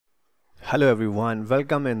Hello everyone,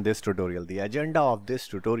 welcome in this tutorial. The agenda of this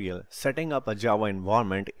tutorial, setting up a Java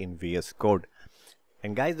environment in VS Code.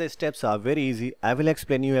 And guys, the steps are very easy. I will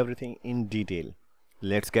explain you everything in detail.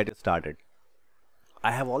 Let's get started.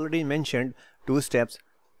 I have already mentioned two steps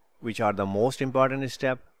which are the most important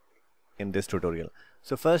step in this tutorial.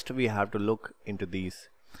 So first we have to look into these.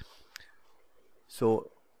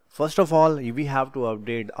 So first of all, we have to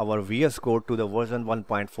update our VS Code to the version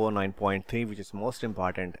 1.49.3, which is most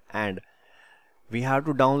important, and we have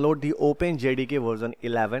to download the OpenJDK version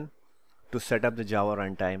 11 to set up the Java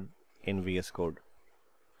runtime in VS Code.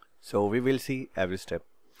 So we will see every step.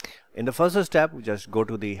 In the first step, just go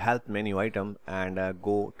to the help menu item and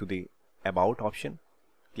go to the about option,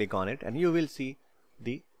 click on it, and you will see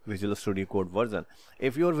the Visual Studio Code version.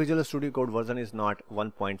 If your Visual Studio Code version is not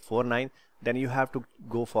 1.49, then you have to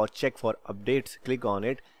go for check for updates, click on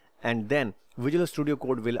it, and then Visual Studio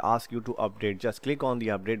Code will ask you to update. Just click on the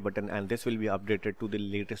update button and this will be updated to the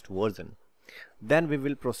latest version. Then we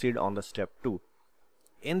will proceed on the step 2.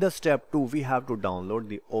 In the step 2, we have to download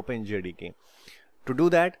the OpenJDK. To do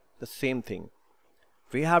that, the same thing.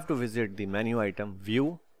 We have to visit the menu item,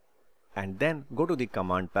 view, and then go to the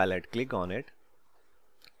command palette, click on it,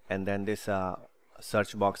 and then this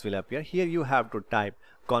search box will appear. Here you have to type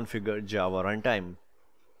configure Java runtime.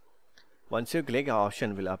 Once you click, an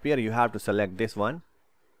option will appear. You have to select this one,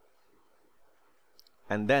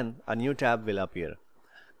 and then a new tab will appear.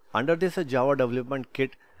 Under this Java development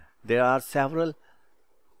kit, there are several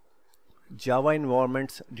Java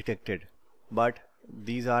environments detected, but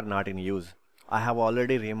these are not in use. I have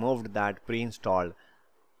already removed that pre-installed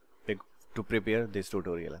to prepare this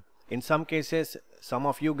tutorial. In some cases, some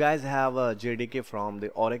of you guys have a JDK from the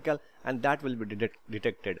Oracle and that will be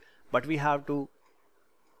detected, but we have to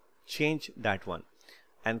change that one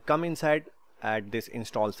and come inside at this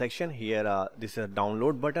install section. Here this is a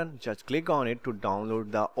download button. Just click on it to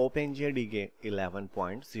download the OpenJDK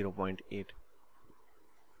 11.0.8.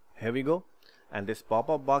 Here we go, and this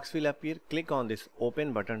pop-up box will appear. Click on this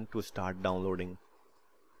open button to start downloading.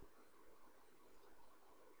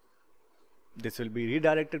 This will be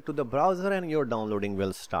redirected to the browser and your downloading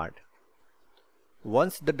will start.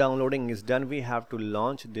 Once the downloading is done, we have to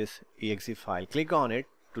launch this exe file. Click on it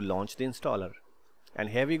to launch the installer. And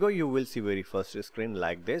here we go, you will see very first screen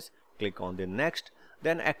like this. Click on the next,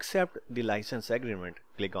 then accept the license agreement.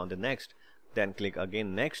 Click on the next, then click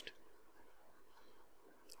again next.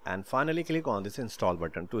 And finally click on this install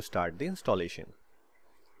button to start the installation.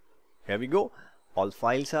 Here we go, all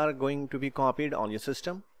files are going to be copied on your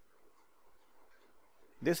system.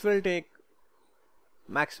 This will take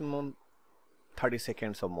maximum 30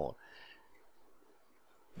 seconds or more.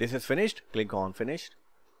 This is finished. Click on finished.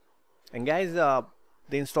 And guys, the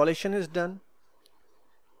installation is done.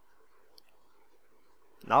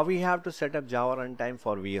 Now we have to set up Java runtime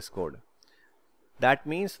for VS Code. That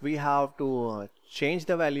means we have to change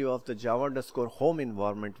the value of the Java_home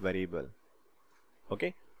environment variable.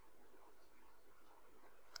 Okay.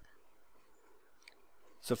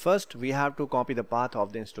 So first we have to copy the path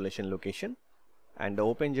of the installation location, and the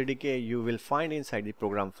OpenJDK you will find inside the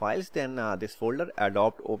program files. Then this folder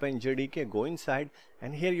adopt OpenJDK, go inside,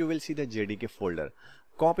 and here you will see the JDK folder.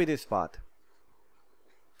 Copy this path.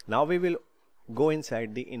 Now we will go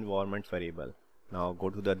inside the environment variable. Now go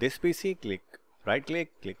to this PC, click right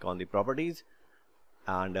click, click on the properties,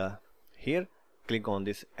 and here click on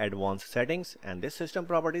this advanced settings, and this system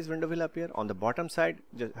properties window will appear. On the bottom side,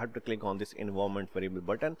 just have to click on this environment variable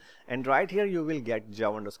button, and right here you will get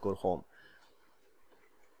Java_home.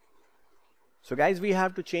 So guys, we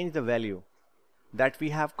have to change the value that we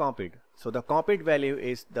have copied. So the copied value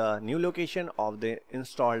is the new location of the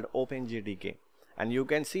installed OpenJDK, and you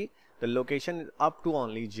can see the location is up to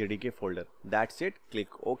only JDK folder. That's it. Click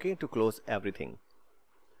OK to close everything.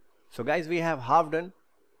 So guys, we have half done.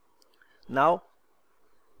 Now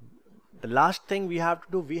the last thing we have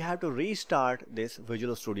to do, we have to restart this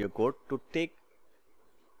Visual Studio Code to take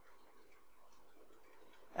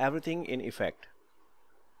everything in effect.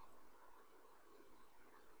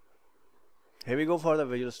 Here we go for the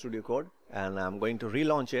Visual Studio Code, and I'm going to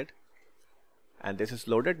relaunch it, and this is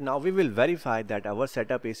loaded. Now we will verify that our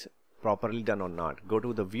setup is properly done or not. Go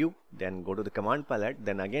to the view, then go to the command palette,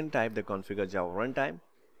 then again type the configure Java runtime,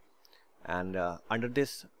 and under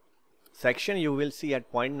this section you will see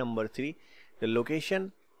at point number 3 the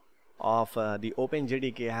location of the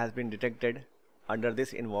OpenJDK has been detected under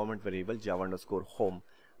this environment variable Java_home.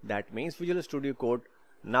 That means Visual Studio Code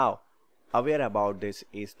now aware about this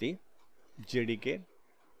is the JDK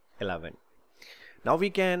 11. Now we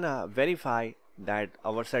can verify that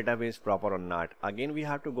our setup is proper or not. Again, we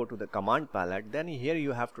have to go to the command palette. Then here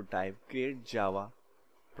you have to type create Java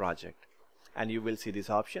project, and you will see this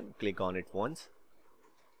option. Click on it once.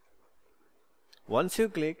 Once you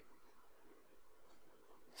click,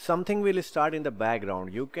 something will start in the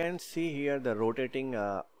background. You can see here the rotating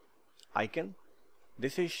icon.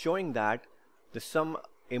 This is showing that some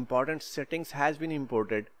important settings has been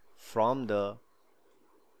imported from the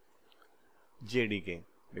JDK,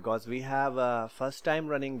 because we have first time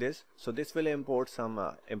running this, so this will import some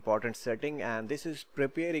important setting, and this is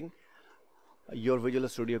preparing your Visual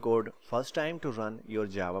Studio Code first time to run your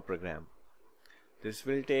Java program. This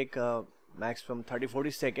will take maximum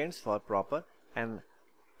 30-40 seconds for proper, and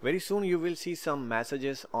very soon you will see some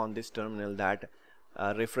messages on this terminal that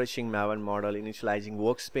refreshing Maven model, initializing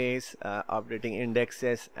workspace, updating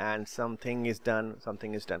indexes, and something is done.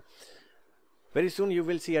 Very soon you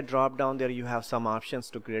will see a drop down there. You have some options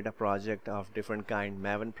to create a project of different kind: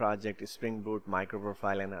 Maven project, Spring Boot,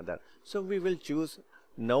 microprofile, and other. So we will choose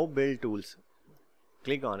no build tools.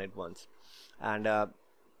 Click on it once, and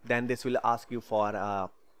then this will ask you for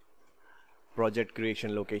project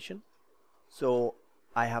creation location. So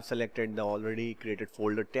I have selected the already created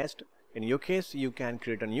folder test. In your case, you can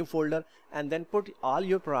create a new folder and then put all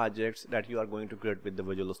your projects that you are going to create with the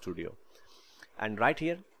Visual Studio. And right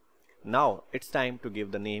here, now it's time to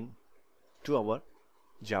give the name to our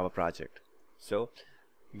Java project. So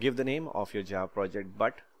give the name of your Java project,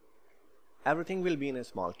 but everything will be in a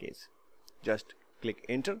small case. Just click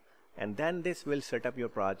enter, and then this will set up your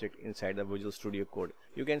project inside the Visual Studio Code.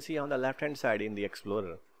 You can see on the left hand side in the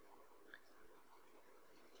Explorer,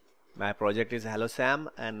 my project is Hello Sam,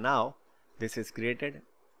 and now this is created,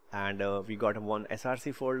 and we got one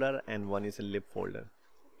src folder and one is a lib folder.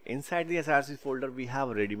 Inside the src folder we have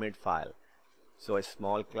a ready-made file, so a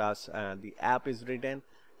small class, the app is written,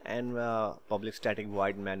 and public static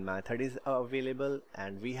void main method is available,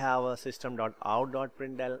 and we have a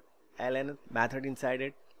system.out.println method inside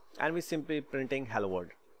it, and we simply printing hello world.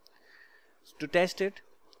 To test it,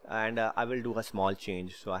 and I will do a small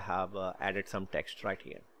change, so I have added some text right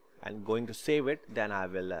here and going to save it. Then I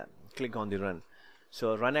will click on the run.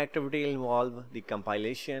 So run activity will involve the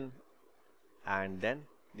compilation and then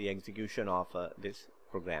the execution of this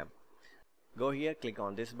program. Go here, click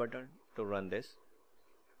on this button to run this.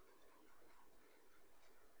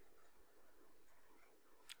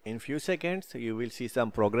 In few seconds you will see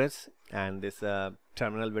some progress, and this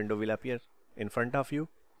terminal window will appear in front of you,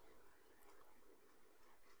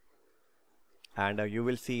 and you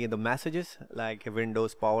will see the messages like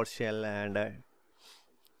Windows, PowerShell, and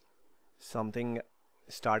something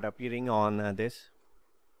start appearing on this.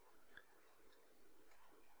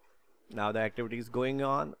 Now the activity is going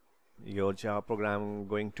on, your Java program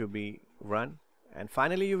going to be run, and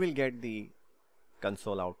finally you will get the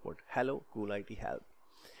console output: hello cool IT help.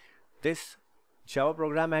 This Java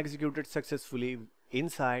program executed successfully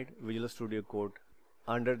inside Visual Studio Code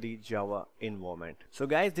under the Java environment. So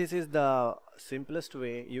guys, this is the simplest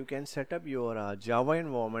way you can set up your Java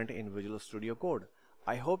environment in Visual Studio Code.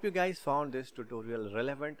 I hope you guys found this tutorial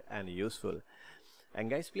relevant and useful. And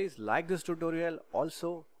guys, please like this tutorial.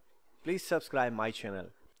 Also, please subscribe my channel.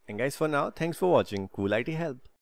 And guys, for now, thanks for watching Cool IT Help.